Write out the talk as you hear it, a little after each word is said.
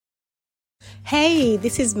Hey,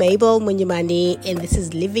 this is Mabel Munyamani, and this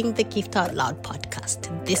is Living the Gift Out Loud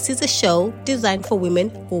podcast. This is a show designed for women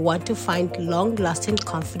who want to find long-lasting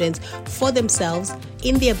confidence for themselves,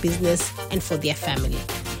 in their business, and for their family.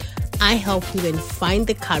 I help women find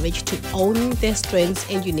the courage to own their strengths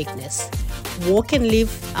and uniqueness, walk and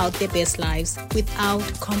live out their best lives without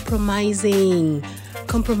compromising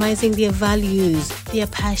their values, their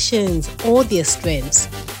passions, or their strengths.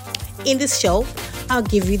 In this show, I'll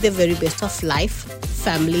give you the very best of life,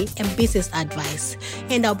 family, and business advice.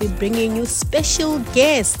 And I'll be bringing you special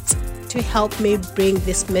guests to help me bring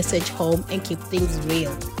this message home and keep things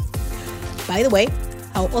real. By the way,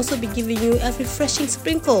 I'll also be giving you a refreshing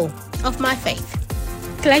sprinkle of my faith.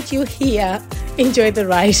 Glad you're here. Enjoy the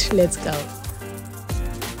ride. Let's go.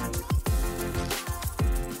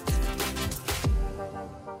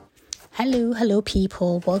 Hello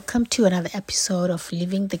people. Welcome to another episode of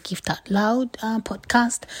Living the Gift Out Loud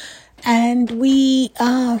podcast. And we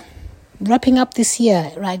are wrapping up this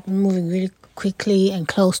year, right? Moving really quickly and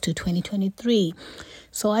close to 2023.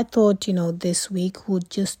 So I thought, this week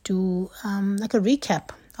would just do like a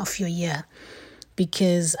recap of your year,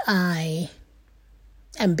 because I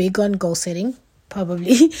am big on goal setting.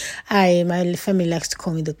 Probably my family likes to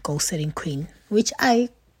call me the goal setting queen, which I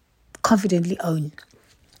confidently own.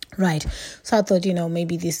 Right. So I thought,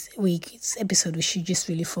 maybe this week's episode, we should just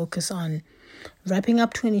really focus on wrapping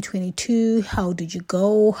up 2022. How did you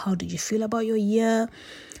go? How did you feel about your year,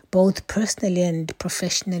 both personally and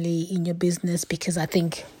professionally in your business? Because I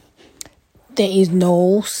think there is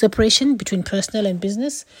no separation between personal and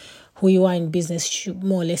business. Who you are in business should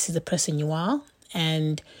more or less is the person you are,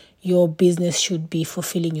 and your business should be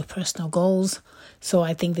fulfilling your personal goals. So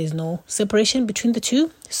I think there's no separation between the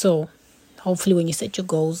two. So hopefully when you set your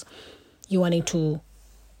goals, you're wanting to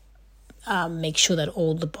make sure that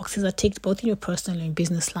all the boxes are ticked, both in your personal and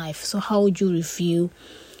business life. So how would you review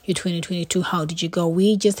your 2022? How did you go?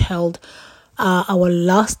 We just held our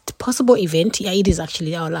last possible event. Yeah, it is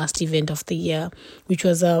actually our last event of the year, which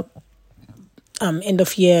was a end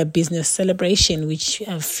of year business celebration, which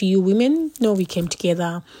a few women, we came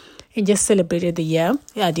together and just celebrated the year.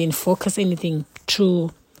 I didn't focus anything too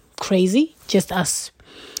crazy, just us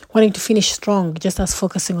wanting to finish strong, just us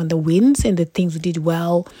focusing on the wins and the things we did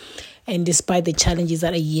well. And despite the challenges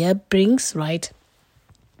that a year brings, right?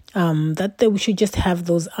 That we should just have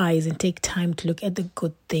those eyes and take time to look at the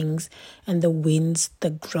good things and the wins, the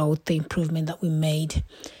growth, the improvement that we made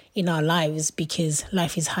in our lives, because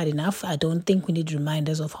life is hard enough. I don't think we need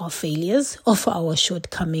reminders of our failures, of our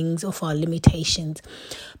shortcomings, of our limitations.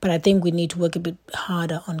 But I think we need to work a bit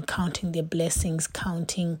harder on counting the blessings,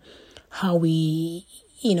 counting how we,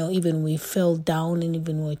 even we fell down, and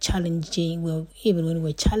even even when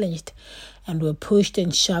we're challenged and we're pushed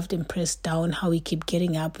and shoved and pressed down, how we keep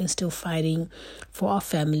getting up and still fighting for our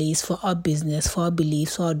families, for our business, for our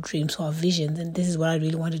beliefs, for our dreams, for our visions. And this is what I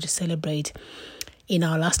really wanted to celebrate in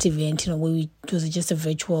our last event, it was just a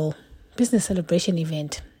virtual business celebration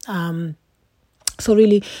event. So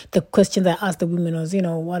really the question that I asked the women was,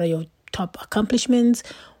 what are your top accomplishments?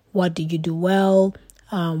 What did you do well?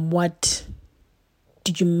 What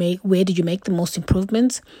did you make? Where did you make the most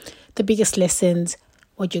improvements? The biggest lessons,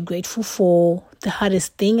 what you're grateful for, the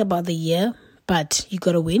hardest thing about the year, but you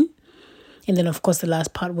got to win. And then, of course, the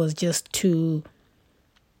last part was just to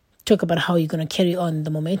talk about how you're going to carry on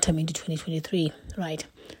the momentum into 2023, right?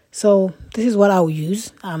 So this is what I'll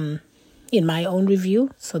use in my own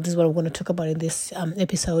review. So this is what I'm going to talk about in this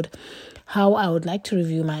episode, how I would like to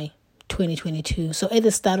review my 2022. So at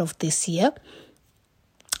the start of this year,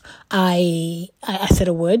 I said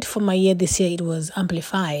a word for my year this year. It was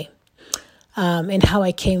amplify. And how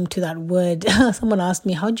I came to that word, someone asked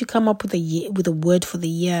me, how did you come up with a word for the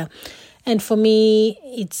year? And for me,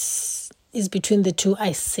 it's between the two.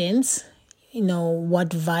 I sense, what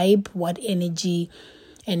vibe, what energy,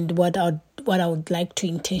 and what I would like to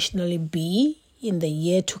intentionally be in the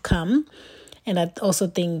year to come. And I also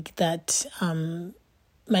think that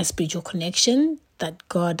my spiritual connection, that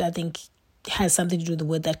God, I think, has something to do with the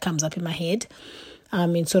word that comes up in my head.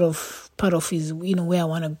 And sort of part of is, where I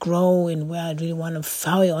want to grow and where I really want to,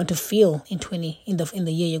 how I want to feel in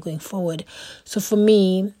the year you're going forward. So for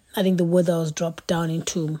me, I think the word that was dropped down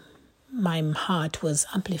into my heart was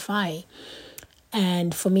amplify.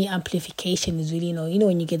 And for me, amplification is really,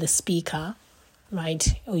 when you get a speaker, right,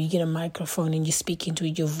 or you get a microphone and you speak into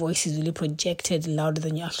it, your voice is really projected louder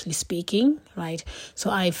than you're actually speaking, right? So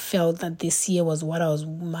I felt that this year was what I was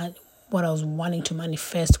wanting to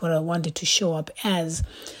manifest, what I wanted to show up as,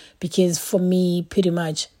 because for me, pretty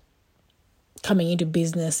much coming into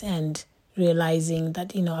business and realizing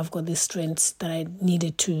that, I've got these strengths that I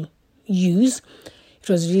needed to use. It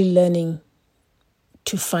was really learning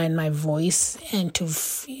to find my voice and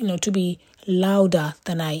to be louder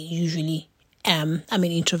than I usually am. I'm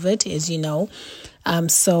an introvert, as you know.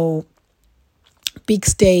 So big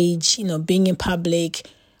stage, being in public,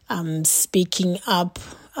 speaking up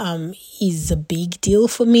is a big deal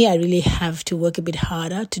for me. I really have to work a bit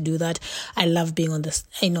harder to do that. I love being on this,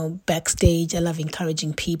 backstage. I love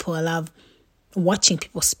encouraging people. I love watching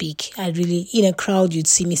people speak. I really, in a crowd, you'd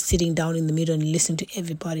see me sitting down in the middle and listen to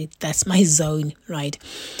everybody. That's my zone, right?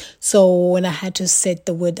 So when I had to set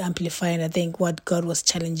the word amplify, and I think what God was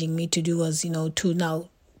challenging me to do was, to now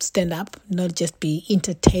stand up, not just be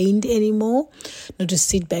entertained anymore, not to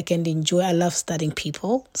sit back and enjoy. I love studying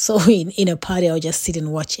people. So in a party, I'll just sit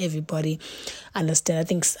and watch everybody understand. I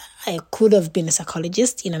think I could have been a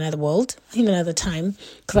psychologist in another world, in another time,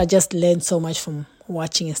 because I just learned so much from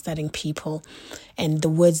watching and studying people and the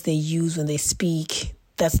words they use when they speak.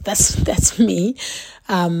 That's me.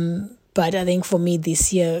 But I think for me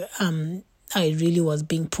this year, I really was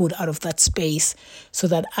being pulled out of that space so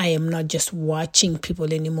that I am not just watching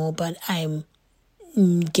people anymore, but I'm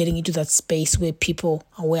getting into that space where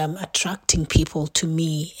I'm attracting people to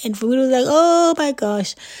me. And for me, it was like, oh my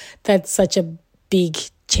gosh, that's such a big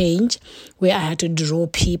change where I had to draw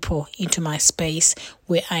people into my space,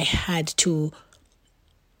 where I had to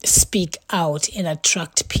speak out and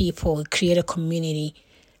attract people, create a community.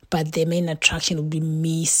 But the main attraction would be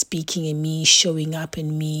me speaking and me showing up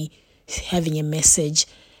and me having a message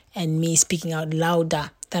and me speaking out louder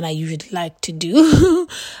than I usually like to do.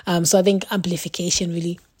 So I think amplification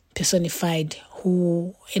really personified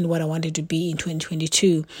who and what I wanted to be in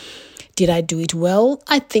 2022. Did I do it well?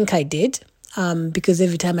 I think I did, because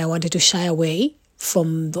every time I wanted to shy away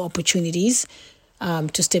from the opportunities,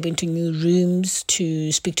 to step into new rooms,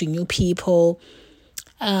 to speak to new people,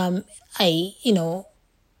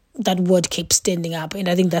 that word kept standing up. And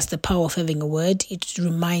I think that's the power of having a word. It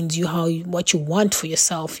reminds you what you want for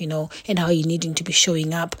yourself, and how you're needing to be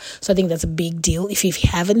showing up. So I think that's a big deal. If you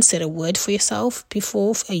haven't said a word for yourself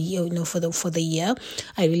before, for the year,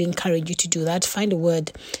 I really encourage you to do that. Find a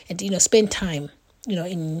word and, spend time,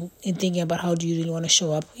 in thinking about how do you really want to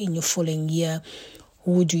show up in your following year.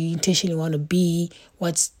 Who do you intentionally want to be?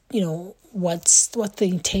 What's the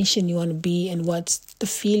intention you want to be, and what's the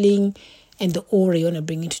feeling and the aura you want to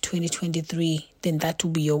bring into 2023, then that will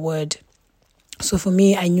be your word. So for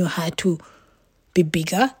me, I knew I had to be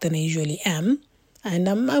bigger than I usually am. And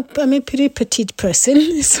I'm a pretty petite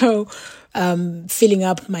person. So filling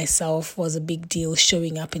up myself was a big deal,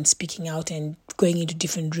 showing up and speaking out and going into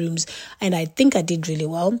different rooms. And I think I did really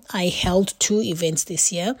well. I held 2 events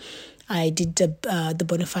this year. I did the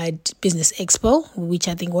Bonafide Business Expo, which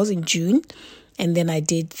I think was in June. And then I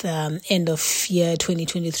did the end of year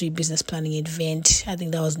 2023 business planning event. I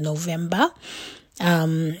think that was November.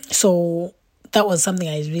 So that was something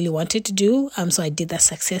I really wanted to do. So I did that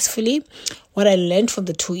successfully. What I learned from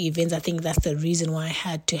the 2 events, I think that's the reason why I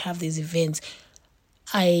had to have these events.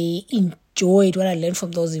 I enjoyed what I learned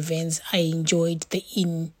from those events. I enjoyed the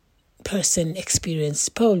in-person experience,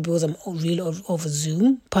 probably because I'm really over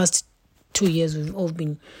Zoom. Past 2 years, we've all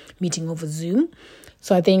been meeting over Zoom.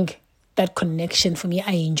 So I think that connection for me,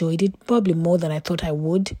 I enjoyed it probably more than I thought I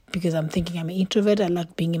would, because I'm thinking I'm an introvert. I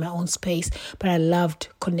like being in my own space, but I loved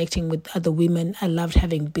connecting with other women. I loved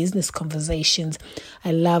having business conversations.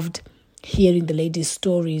 I loved hearing the ladies'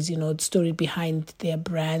 stories, the story behind their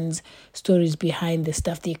brands, stories behind the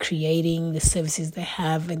stuff they're creating, the services they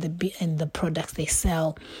have, and the products they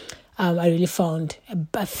sell. I really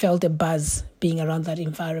I felt a buzz being around that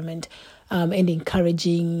environment, and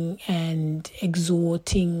encouraging and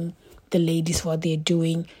exhorting the ladies for what they're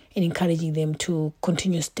doing and encouraging them to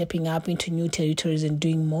continue stepping up into new territories and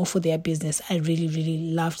doing more for their business. I really,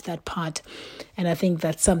 really loved that part. And I think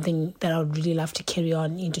that's something that I would really love to carry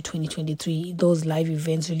on into 2023. Those live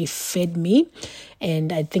events really fed me.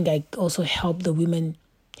 And I think I also helped the women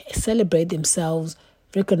celebrate themselves,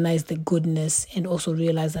 recognize the goodness, and also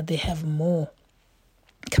realize that they have more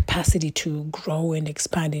capacity to grow and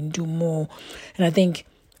expand and do more. And I think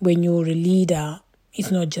when you're a leader, it's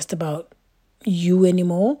not just about you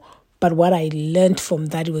anymore, but what I learned from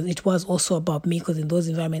that it was also about me, because in those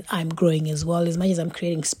environments I'm growing as well. As much as I'm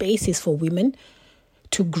creating spaces for women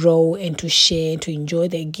to grow and to share and to enjoy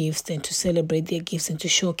their gifts and to celebrate their gifts and to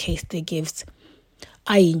showcase their gifts,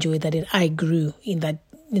 I enjoyed that and I grew in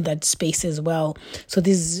that space as well. So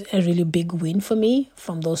this is a really big win for me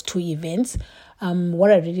from those 2 events. What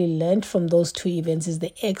I really learned from those 2 events is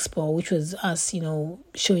the expo, which was us,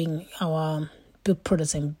 showing our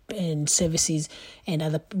products and services, and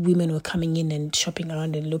other women were coming in and shopping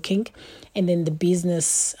around and looking. And then the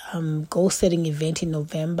business goal setting event in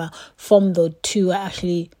November. From the two, I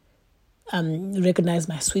actually recognize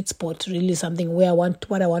my sweet spot. Really, something where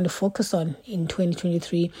what I want to focus on in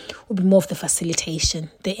 2023 will be more of the facilitation.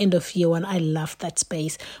 The end of year one, I loved that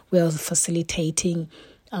space where I was facilitating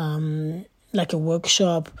like a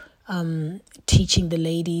workshop, teaching the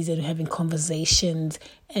ladies and having conversations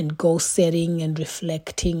and goal setting and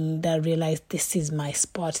reflecting, that I realized this is my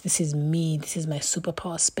spot, this is me, this is my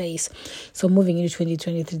superpower space. So moving into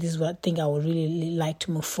 2023, this is what I think I would really like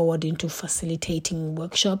to move forward into, facilitating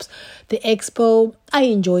workshops. The expo, I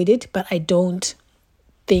enjoyed it, but I don't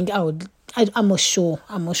think I would. I'm not sure.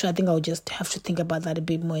 I think I'll just have to think about that a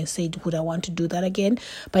bit more and say, would I want to do that again?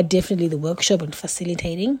 But definitely the workshop and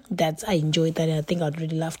facilitating, I enjoyed that, and I think I'd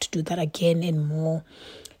really love to do that again and more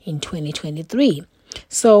in 2023.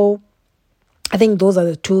 So I think those are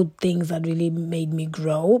the two things that really made me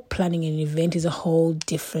grow. Planning an event is a whole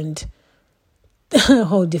different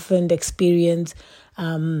experience,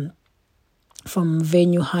 from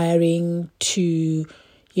venue hiring to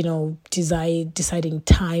deciding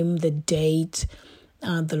time, the date,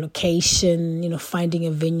 the location, finding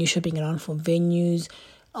a venue, shopping around for venues.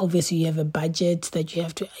 Obviously, you have a budget that you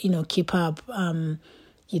have to, keep up,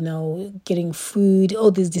 getting food, all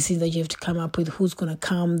these decisions that you have to come up with, who's going to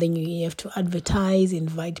come. Then you have to advertise,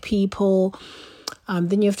 invite people.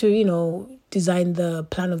 Then you have to, design the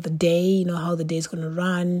plan of the day, how the day is going to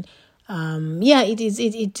run.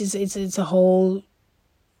 It's a whole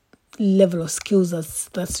level of skills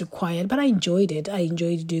that's required, but I enjoyed it. I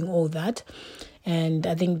enjoyed doing all that, and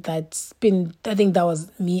I think that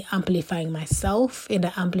was me amplifying myself, and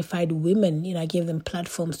I amplified women. I gave them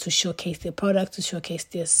platforms to showcase their products, to showcase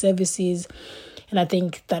their services, and I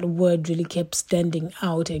think that word really kept standing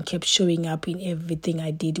out and kept showing up in everything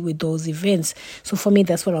I did with those events. So for me,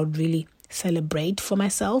 that's what I would really celebrate for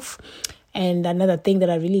myself. And another thing that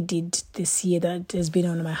I really did this year that has been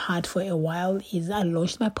on my heart for a while is I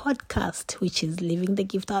launched my podcast, which is Living the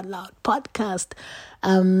Gift Out Loud podcast.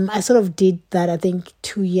 I sort of did that, I think,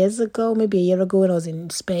 2 years ago, maybe a year ago when I was in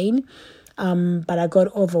Spain. But I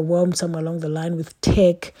got overwhelmed somewhere along the line with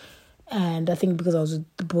tech. And I think because I was with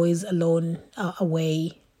the boys alone,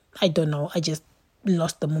 away, I don't know, I just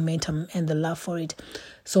lost the momentum and the love for it.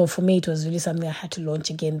 So for me, it was really something I had to launch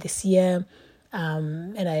again this year.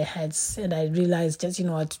 And I realized, just,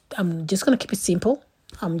 I'm just going to keep it simple.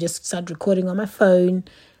 I'm just start recording on my phone,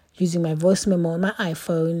 using my voice memo on my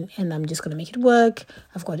iPhone, and I'm just going to make it work.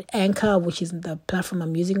 I've got Anchor, which is the platform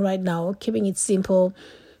I'm using right now, keeping it simple.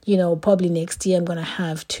 Probably next year I'm going to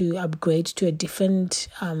have to upgrade to a different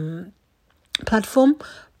platform.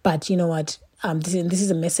 But you know what? This is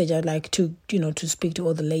a message I'd like to speak to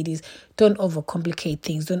all the ladies. Don't overcomplicate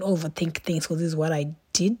things. Don't overthink things, because this is what I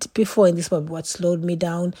did before, and this is what slowed me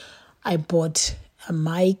down. I bought a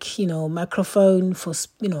mic, microphone for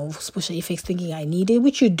special effects, thinking I needed,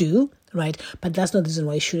 which you do, right? But that's not the reason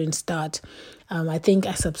why you shouldn't start. I think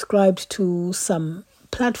I subscribed to some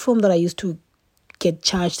platform that I used to get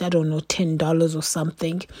charged, I don't know, $10 or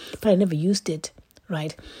something, but I never used it,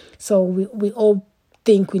 right? So we all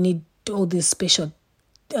think we need all these special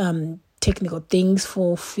technical things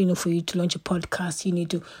for you to launch a podcast. You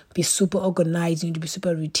need to be super organized, you need to be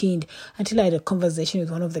super routine. Until I had a conversation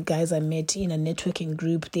with one of the guys I met in a networking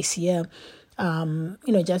group this year.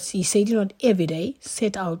 He said, every day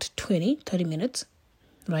set out 20-30 minutes,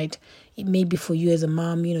 right? It may be for you as a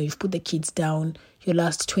mom, you've put the kids down, your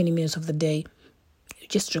last 20 minutes of the day, you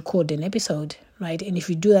just record an episode, right? And if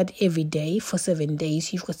you do that every day for 7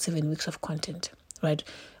 days, you've got 7 weeks of content, right?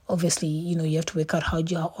 Obviously, you have to work out how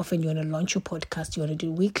often you want to launch your podcast. You want to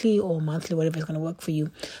do weekly or monthly, whatever is going to work for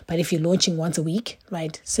you. But if you're launching once a week,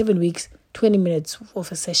 right, 7 weeks, 20 minutes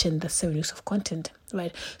of a session, that's 7 weeks of content,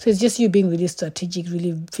 right? So it's just you being really strategic,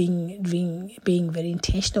 really being very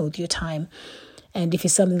intentional with your time. And if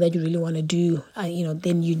it's something that you really want to do,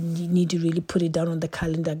 then you need to really put it down on the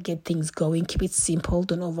calendar, get things going, keep it simple,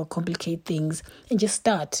 don't overcomplicate things, and just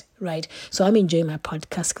start, right? So I'm enjoying my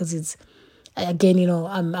podcast because it's, again,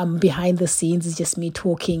 I'm behind the scenes. It's just me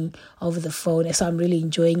talking over the phone. So I'm really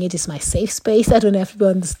enjoying it. It's my safe space. I don't have to be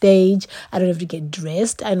on the stage. I don't have to get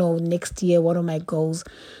dressed. I know next year, one of my goals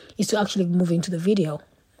is to actually move into the video,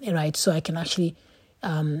 right? So I can actually,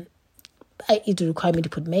 it will require me to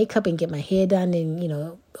put makeup and get my hair done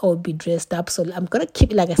and, or be dressed up. So I'm going to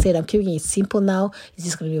keep it, like I said, I'm keeping it simple now. It's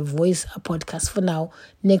just going to be a podcast for now.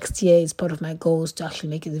 Next year is part of my goals to actually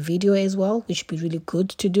make it a video as well, which would be really good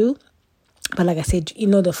to do. But like I said,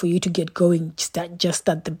 in order for you to get going, just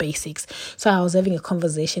start the basics. So I was having a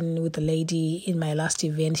conversation with a lady in my last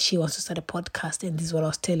event. She wants to start a podcast, and this is what I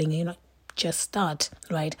was telling her, just start,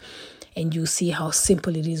 right? And you see how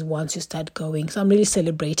simple it is once you start going. So I'm really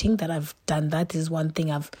celebrating that I've done that. This is one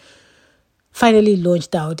thing I've finally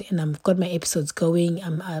launched out, and I've got my episodes going.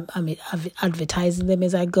 I'm advertising them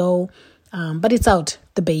as I go. But it's out.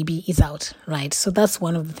 The baby is out, right? So that's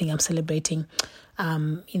one of the things I'm celebrating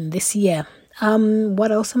in this year.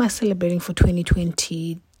 What else am I celebrating for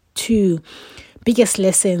 2022? Biggest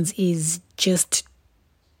lessons is just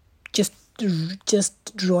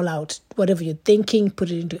roll out whatever you're thinking, put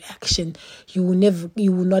it into action. You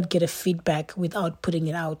will not get a feedback without putting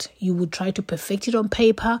it out. You will try to perfect it on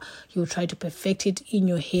paper. You will try to perfect it in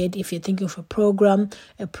your head. If you're thinking of a program,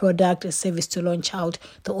 a product, a service to launch out,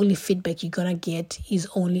 the only feedback you're gonna get is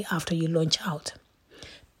only after you launch out.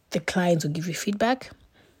 The clients will give you feedback.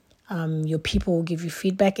 Your people will give you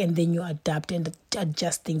feedback, and then you adapt and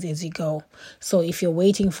adjust things as you go. So if you're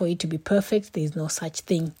waiting for it to be perfect, there's no such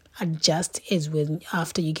thing. Adjust as when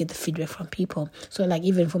after you get the feedback from people. So like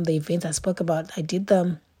even from the events I spoke about, I did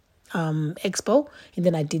the expo, and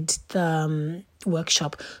then I did the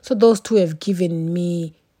workshop. So those two have given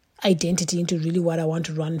me identity into really what I want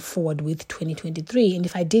to run forward with 2023. And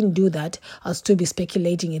if I didn't do that, I'll still be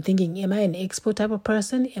speculating and thinking, am I an expo type of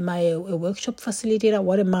person? Am I a workshop facilitator?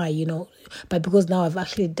 What am I, But because now I've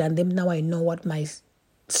actually done them, now I know what my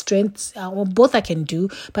strengths are, or both I can do,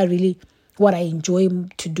 but really what I enjoy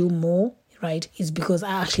to do more, right, is because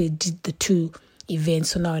I actually did the two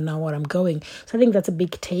events. So now I know where I'm going. So I think that's a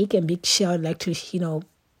big take and big share. I'd like to,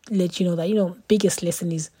 let you know that, biggest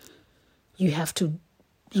lesson is you have to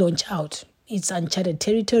launch out. It's uncharted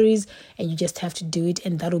territories, and you just have to do it,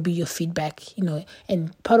 and that'll be your feedback,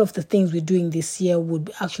 and part of the things we're doing this year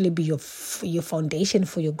would actually be your foundation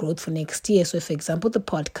for your growth for next year. So for example, the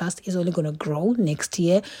podcast is only going to grow next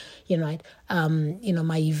year, right?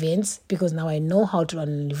 My events, because now I know how to run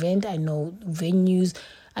an event, I know venues,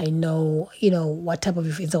 I know, what type of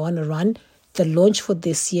events I want to run. The launch for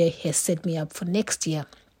this year has set me up for next year.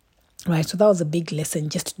 Right, so that was a big lesson.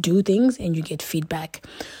 Just do things and you get feedback.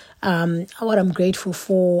 What I'm grateful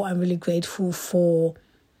for, I'm really grateful for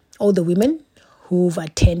all the women who've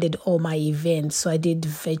attended all my events. So I did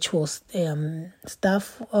virtual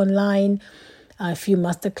stuff online, a few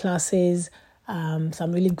masterclasses. So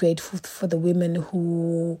I'm really grateful for the women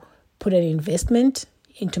who put an investment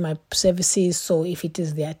into my services. So if it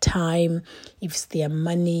is their time, if it's their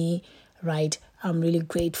money, right, I'm really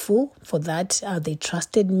grateful for that. They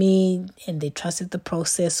trusted me, and they trusted the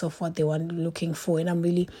process of what they were looking for. And I'm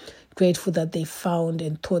really grateful that they found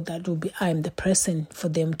and thought that I'm the person for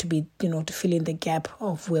them to be, to fill in the gap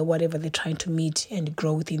of whatever they're trying to meet and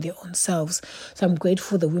grow within their own selves. So I'm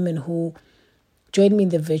grateful for the women who joined me in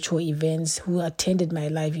the virtual events, who attended my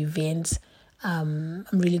live events. I'm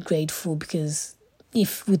really grateful, because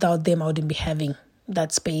without them, I wouldn't be having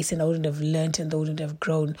that space, and I wouldn't have learned, and they wouldn't have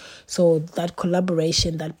grown. So that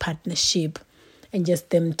collaboration, that partnership, and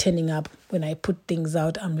just them turning up when I put things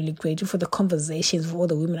out, I'm really grateful for the conversations, for all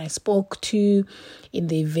the women I spoke to in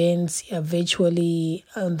the events, virtually,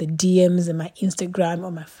 on the DMs, and my Instagram,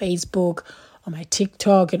 on my Facebook, on my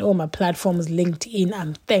TikTok, and all my platforms, LinkedIn.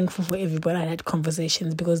 I'm thankful for everybody I had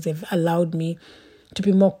conversations, because they've allowed me to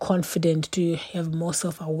be more confident, to have more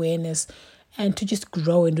self-awareness, and to just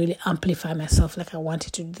grow and really amplify myself like I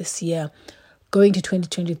wanted to this year. Going to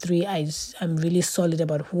 2023, I'm really solid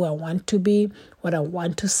about who I want to be, what I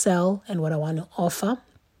want to sell, and what I want to offer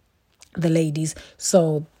the ladies.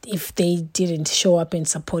 So if they didn't show up and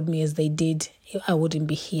support me as they did, I wouldn't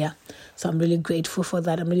be here. So I'm really grateful for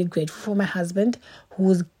that. I'm really grateful for my husband,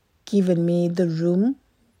 who's given me the room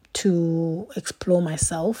to explore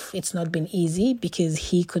myself. It's not been easy, because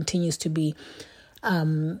he continues to be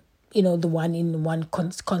the one in one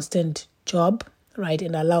constant job, right?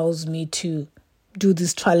 And allows me to do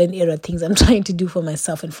these trial and error things I'm trying to do for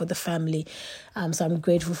myself and for the family. So I'm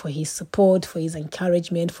grateful for his support, for his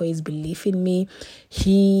encouragement, for his belief in me.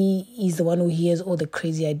 He is the one who hears all the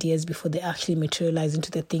crazy ideas before they actually materialize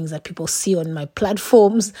into the things that people see on my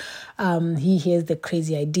platforms. He hears the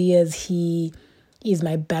crazy ideas. He is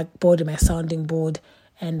my backboard and my sounding board.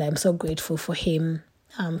 And I'm so grateful for him.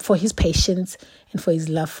 For his patience and for his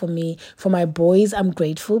love for me. For my boys, I'm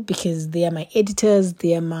grateful, because they are my editors,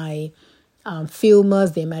 they are my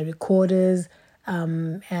filmers, they're my recorders.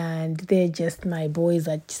 And they're just my boys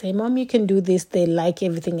that say, Mom, you can do this. They like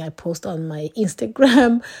everything I post on my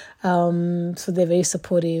Instagram. So they're very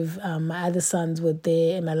supportive. My other sons were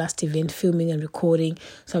there in my last event filming and recording.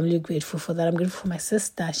 So I'm really grateful for that. I'm grateful for my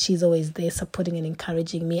sister. She's always there supporting and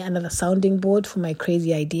encouraging me. Another sounding board for my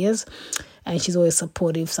crazy ideas. And she's always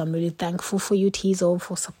supportive. So I'm really thankful for you, Tizo,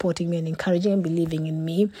 for supporting me and encouraging and believing in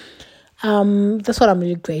me. That's what I'm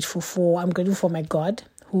really grateful for. I'm grateful for my God,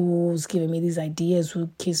 who's giving me these ideas, who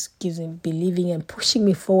gives me believing and pushing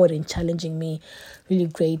me forward and challenging me. Really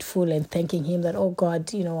grateful and thanking him that, oh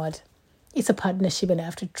God, you know what? It's a partnership and I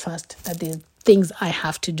have to trust that there's things I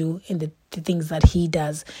have to do and the things that he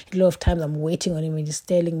does. A lot of times I'm waiting on him and he's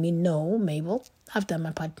telling me, no, Mabel, I've done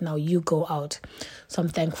my part. Now you go out. So I'm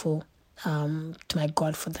thankful to my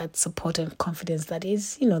God for that support and confidence that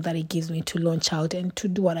he gives me to launch out and to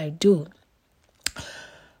do what I do.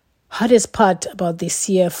 Hardest part about this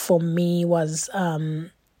year for me was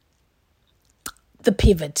the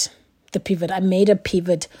pivot. I made a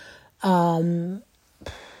pivot. I'm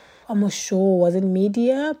not sure, was it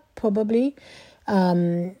media? Probably.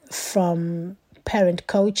 From parent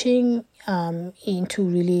coaching into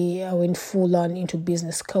really, I went full on into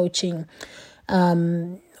business coaching.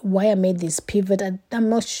 Why I made this pivot, I'm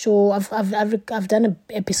not sure. I've done an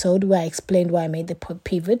episode where I explained why I made the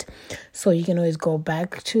pivot, so you can always go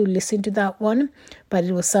back to listen to that one. But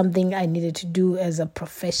it was something I needed to do as a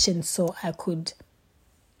profession, so I could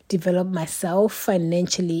develop myself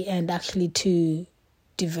financially and actually to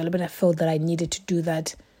develop. And I felt that I needed to do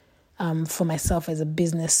that for myself as a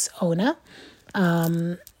business owner.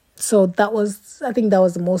 So I think that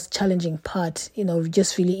was the most challenging part,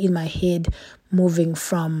 just really in my head, moving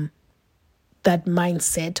from that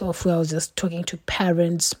mindset of where I was just talking to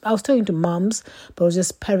parents. I was talking to moms, but I was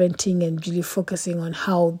just parenting and really focusing on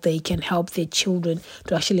how they can help their children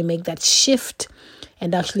to actually make that shift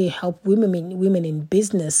and actually help women in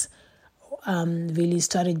business really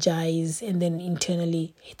strategize, and then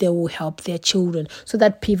internally they will help their children. So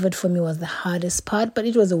that pivot for me was the hardest part, but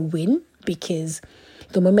it was a win because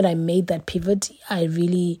the moment I made that pivot, I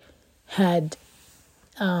really had,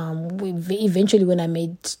 eventually when I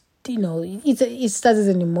made, it started as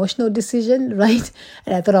an emotional decision, right?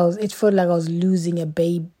 And I thought it felt like I was losing a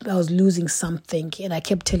babe. I was losing something. And I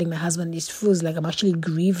kept telling my husband, it feels like I'm actually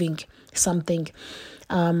grieving something,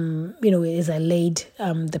 as I laid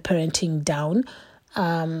the parenting down.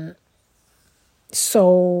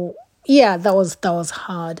 So yeah, that was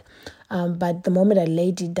hard. But the moment I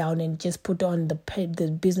laid it down and just put on the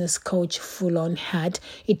business coach full-on hat,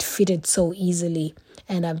 it fitted so easily.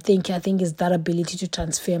 And I think it's that ability to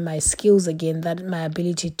transfer my skills again, that my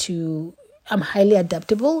ability to, I'm highly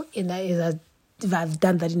adaptable. I've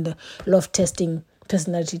done that in the law of testing,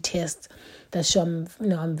 personality test, that show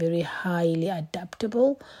I'm very highly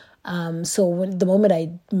adaptable. So the moment I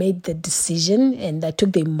made the decision and I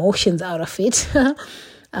took the emotions out of it,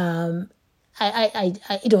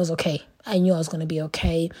 it was okay. I knew I was going to be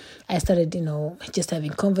okay. I started, just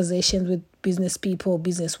having conversations with business people,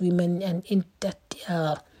 business women, and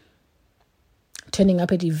turning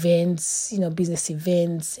up at events, business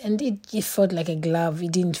events, and it felt like a glove.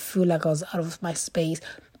 It didn't feel like I was out of my space.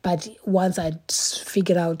 But once I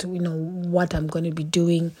figured out, what I'm going to be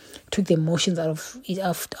doing, took the emotions out of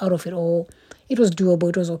it all, it was doable.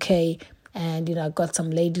 It was okay. And, I got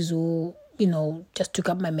some ladies who, just took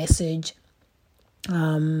up my message.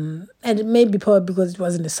 And it may be probably because it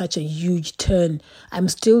wasn't such a huge turn. I'm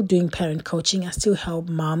still doing parent coaching. I still help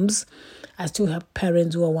moms. I still help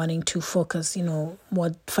parents who are wanting to focus,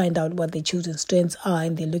 find out what their children's strengths are,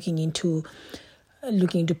 and they're looking into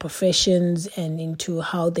professions and into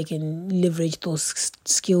how they can leverage those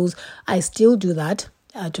skills. I still do that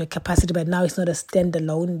to a capacity, but now it's not a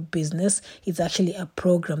standalone business. It's actually a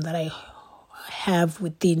program that I have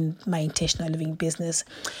within my intentional living business.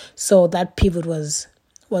 So that pivot was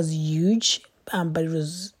huge, but it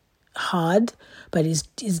was hard, but it's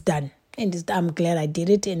done. And I'm glad I did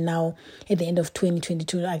it. And now at the end of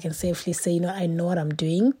 2022, I can safely say, I know what I'm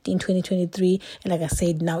doing in 2023. And like I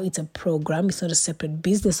said, now it's a program. It's not a separate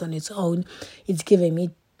business on its own. It's giving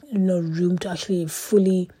me room to actually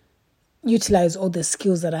fully utilize all the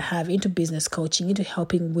skills that I have into business coaching, into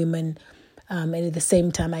helping women. And at the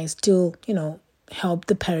same time, I still, help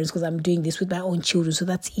the parents because I'm doing this with my own children. So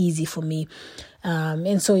that's easy for me.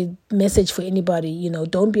 And so message for anybody,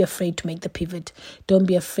 don't be afraid to make the pivot. Don't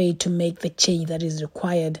be afraid to make the change that is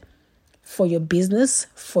required for your business,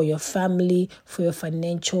 for your family, for your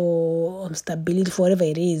financial stability, for whatever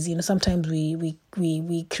it is. Sometimes we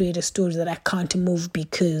create a story that I can't move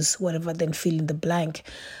because whatever, then fill in the blank.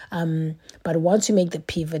 But once you make the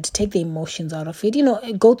pivot, take the emotions out of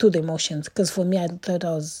it. Go through the emotions, because for me, it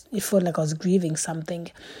felt like I was grieving something.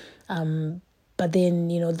 But then,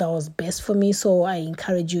 that was best for me. So I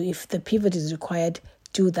encourage you, if the pivot is required,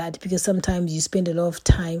 do that, because sometimes you spend a lot of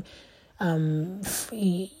time,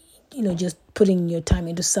 just putting your time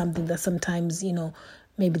into something that sometimes,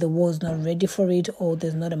 maybe the world's not ready for it, or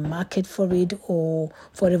there's not a market for it, or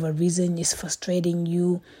for whatever reason it's frustrating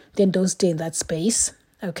you. Then don't stay in that space,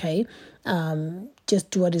 okay?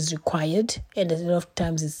 Just do what is required, and a lot of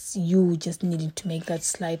times it's you just needing to make that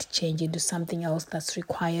slight change into something else that's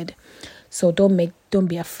required. So don't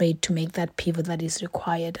be afraid to make that pivot that is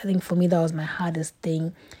required. I think for me that was my hardest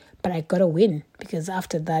thing, but I got a win, because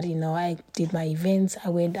after that, I did my events.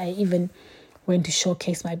 I even went to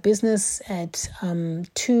showcase my business at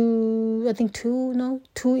two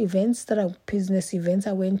events business events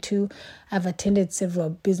I went to. I've attended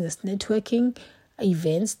several business networking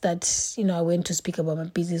events that I went to speak about my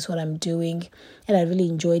business, what I'm doing, and I really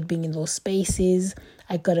enjoyed being in those spaces.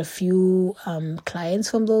 I got a few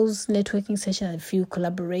clients from those networking sessions, a few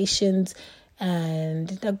collaborations,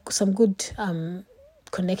 and some good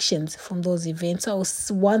connections from those events. So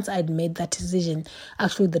once I'd made that decision,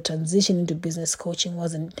 actually the transition into business coaching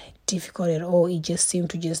wasn't difficult at all. It just seemed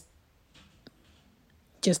to just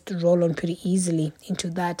roll on pretty easily into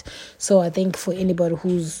that. So I think for anybody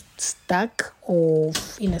who's stuck or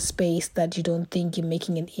in a space that you don't think you're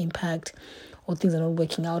making an impact, or things are not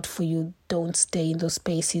working out for you, don't stay in those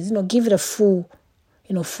spaces. Give it a full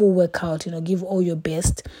workout. Give all your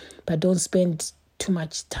best, but don't spend too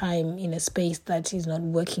much time in a space that is not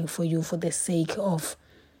working for you for the sake of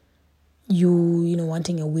you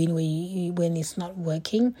wanting a win when it's not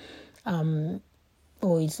working,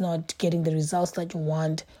 or it's not getting the results that you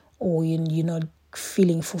want, or you're not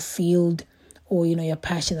feeling fulfilled, or your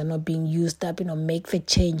passions are not being used up. Make the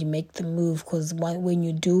change, make the move, because when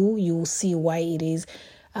you do, you will see why it is.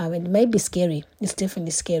 It may be scary. It's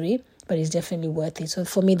definitely scary, but it's definitely worth it. So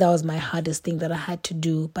for me, that was my hardest thing that I had to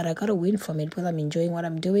do, but I got a win from it, because I'm enjoying what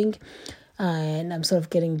I'm doing, and I'm sort of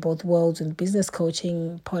getting both worlds in business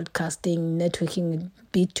coaching, podcasting, networking,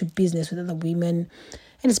 to business with other women,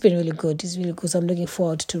 and it's been really good. It's really good. So I'm looking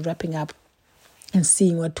forward to wrapping up and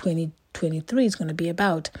seeing what 2023 is going to be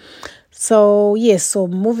about. So yes, so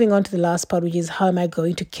moving on to the last part, which is how am I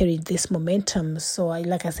going to carry this momentum? So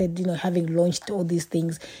like I said, having launched all these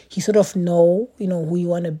things, you sort of know, who you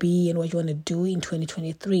want to be and what you want to do in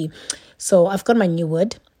 2023. So I've got my new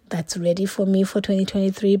word that's ready for me for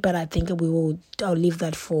 2023, but I think I'll leave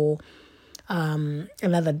that for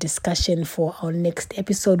another discussion for our next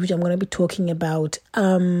episode, which I'm going to be talking about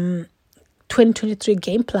 2023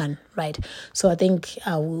 game plan, right? So I think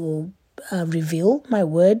I will reveal my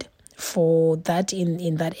word for that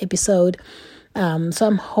in that episode. So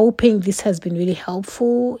I'm hoping this has been really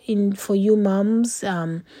helpful for you moms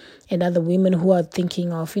and other women who are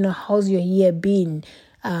thinking of, how's your year been?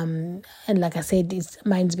 And like I said,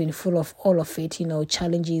 mine's been full of all of it,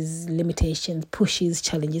 challenges, limitations, pushes,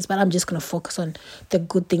 challenges, but I'm just going to focus on the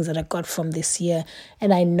good things that I got from this year.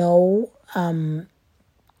 And I know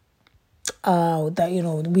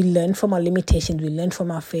that, we learn from our limitations, we learn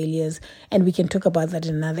from our failures, and we can talk about that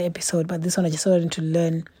in another episode. But this one, I just wanted to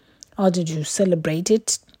learn how to celebrate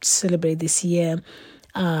this year,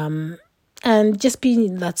 and just be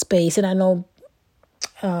in that space. And I know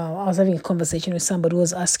I was having a conversation with somebody who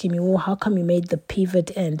was asking me, well, how come you made the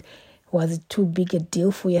pivot, and was it too big a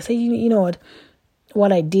deal for you? I said, you know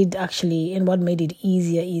what I did actually, and what made it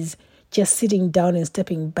easier is just sitting down and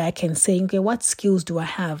stepping back and saying, okay, what skills do I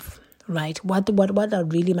have? Right? What are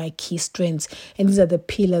really my key strengths? And these are the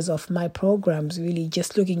pillars of my programs, really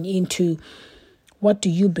just looking into what do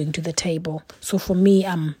you bring to the table. So for me,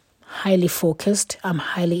 I'm highly focused, I'm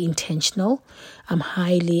highly intentional, I'm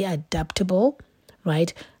highly adaptable,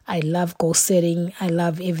 right? I love goal setting. I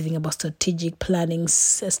love everything about strategic planning,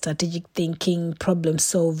 strategic thinking, problem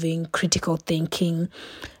solving, critical thinking,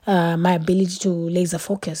 my ability to laser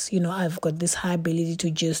focus. I've got this high ability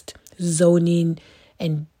to just zone in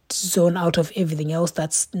and zone out of everything else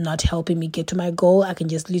that's not helping me get to my goal. I can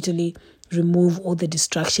just literally remove all the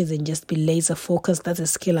distractions and just be laser focused. That's a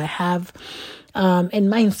skill I have.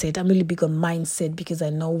 And mindset. I'm really big on mindset, because I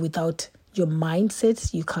know without your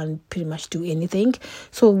mindset, you can't pretty much do anything.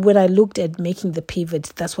 So when I looked at making the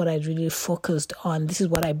pivot, that's what I really focused on. This is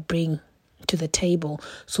what I bring to the table.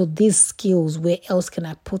 So these skills, where else can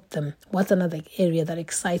I put them? What's another area that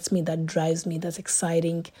excites me, that drives me, that's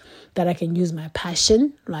exciting, that I can use my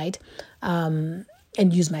passion, right? And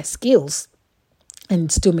use my skills and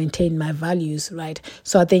still maintain my values, right?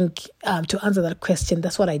 So I think to answer that question,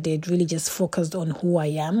 that's what I did. Really just focused on who I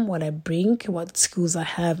am, what I bring, what skills I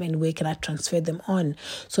have, and where can I transfer them on.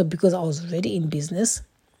 So because I was already in business,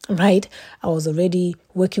 right? I was already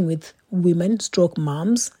working with women, stroke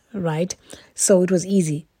moms, right? So it was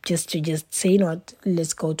easy just to say,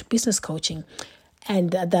 let's go to business coaching.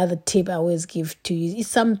 And the other tip I always give to you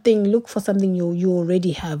is look for something you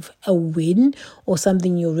already have a win, or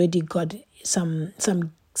something you already got some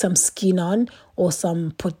skin on, or I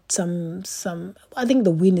think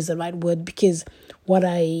the win is the right word, because when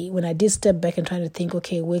I did step back and trying to think,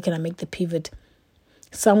 okay, where can I make the pivot?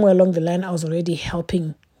 Somewhere along the line, I was already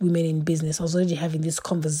helping women in business. I was already having these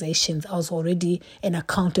conversations. I was already an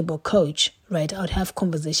accountable coach, right? I would have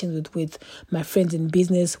conversations with my friends in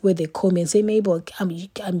business where they call me and say, Mabel,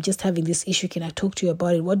 I'm just having this issue. Can I talk to you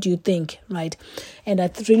about it? What do you think, right? And I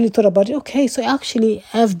really thought about it. Okay, so I actually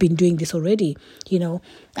have been doing this already.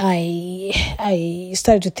 I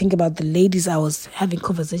started to think about the ladies I was having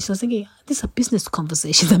conversations. I was thinking, these are business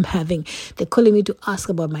conversations I'm having. They're calling me to ask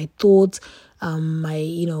about my thoughts.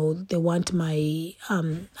 They want my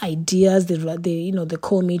ideas. They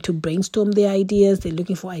call me to brainstorm their ideas. They're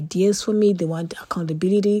looking for ideas for me. They want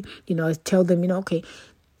accountability. I tell them, okay,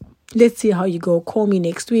 let's see how you go. Call me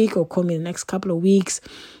next week, or call me in the next couple of weeks.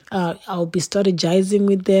 I'll be strategizing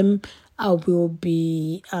with them. I will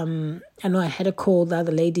be, I know I had a call, the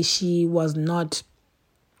other lady, she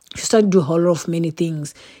started to do a whole lot of many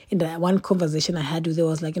things. In that one conversation I had with her,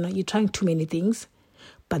 was like, you're trying too many things,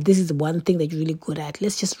 but this is the one thing that you're really good at.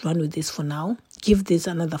 Let's just run with this for now. Give this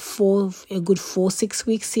another 4-6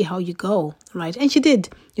 weeks, see how you go, right? And she did,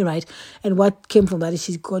 you're right. And what came from that is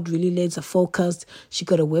she got really laser focused. She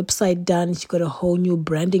got a website done. She got a whole new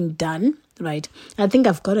branding done, right? I think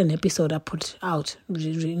I've got an episode I put out,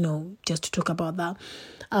 just to talk about that.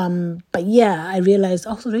 But yeah, I realized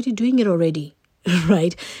I was already doing it already,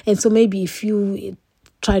 right? And so maybe if you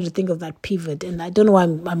try to think of that pivot, and I don't know why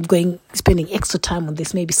I'm spending extra time on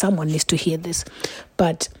this. Maybe someone needs to hear this,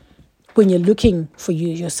 but when you're looking for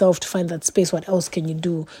yourself to find that space, what else can you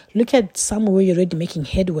do? Look at somewhere where you're already making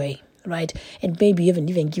headway, right? And maybe even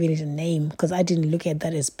giving it a name, because I didn't look at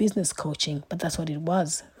that as business coaching, but that's what it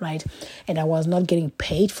was, right? And I was not getting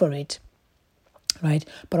paid for it, right?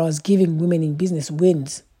 But I was giving women in business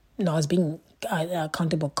wins. I was being an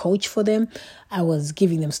accountable coach for them. I was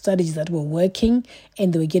giving them strategies that were working,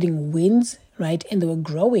 and they were getting wins, right? And they were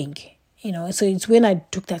growing, So it's when I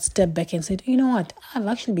took that step back and said, you know what? I've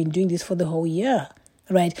actually been doing this for the whole year,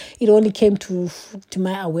 right? It only came to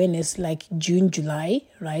my awareness like June, July,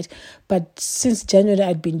 right? But since January,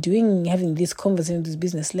 I'd been having this conversation with these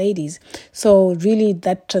business ladies. So really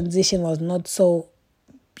that transition was not so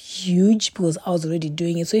huge, because I was already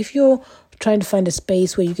doing it. So if you're trying to find a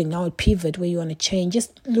space where you can now pivot, where you want to change,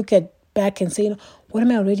 just look back and say, what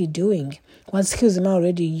am I already doing? What skills am I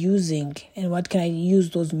already using? And what can I use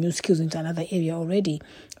those new skills into another area already,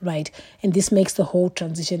 right? And this makes the whole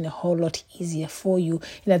transition a whole lot easier for you.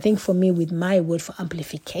 And I think for me, with my word for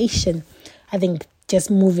amplification, I think just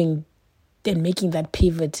moving and making that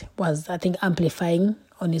pivot was, I think, amplifying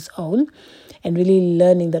on its own, and really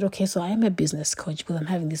learning that, okay, so I am a business coach because I'm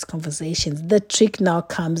having these conversations. The trick now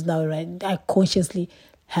comes right? I consciously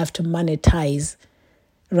have to monetize,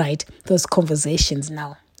 right, those conversations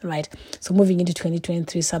now, right? So moving into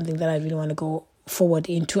 2023, something that I really want to go forward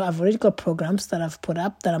into. I've already got programs that I've put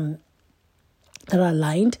up that are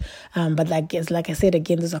aligned, but like I said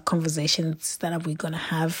again, those are conversations that we're going to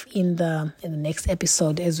have in the next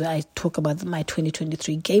episode as I talk about my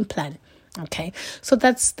 2023 game plan. Okay, so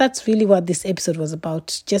that's really what this episode was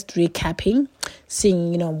about. Just recapping,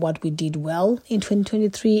 seeing what we did well in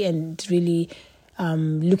 2023, and really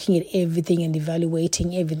looking at everything and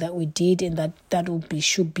evaluating everything that we did, and that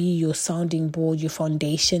should be your sounding board, your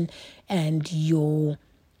foundation, and your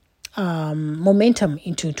momentum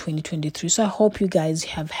into 2023. So I hope you guys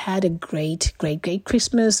have had a great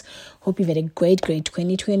Christmas. Hope you've had a great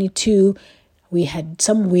 2022. We had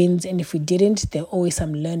some wins, and if we didn't, there are always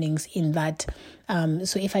some learnings in that.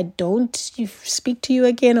 So if I don't speak to you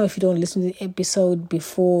again, or if you don't listen to the episode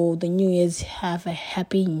before the New Year's, have a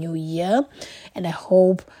happy New Year. And I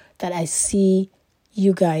hope that I see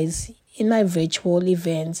you guys in my virtual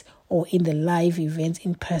events or in the live events,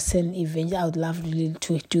 in-person events. I would love really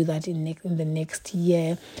to do that in the next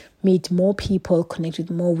year. meet more people, connect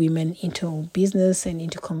with more women into business and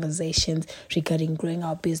into conversations regarding growing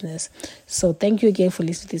our business. So thank you again for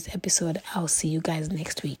listening to this episode. I'll see you guys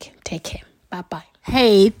next week. Take care. Bye-bye.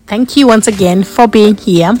 Hey, thank you once again for being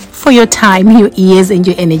here, for your time, your ears, and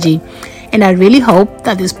your energy. And I really hope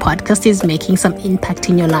that this podcast is making some impact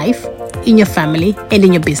in your life, in your family, and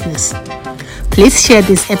in your business. Please share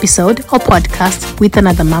this episode or podcast with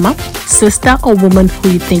another mama, sister, or woman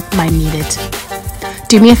who you think might need it.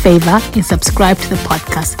 Do me a favor and subscribe to the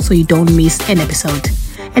podcast so you don't miss an episode.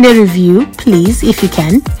 And a review, please, if you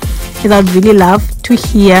can, because I'd really love to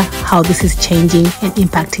hear how this is changing and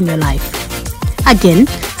impacting your life. Again,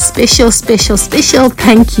 special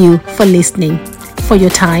thank you for listening, for your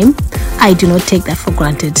time. I do not take that for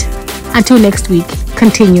granted. Until next week,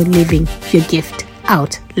 continue living your gift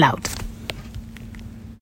out loud.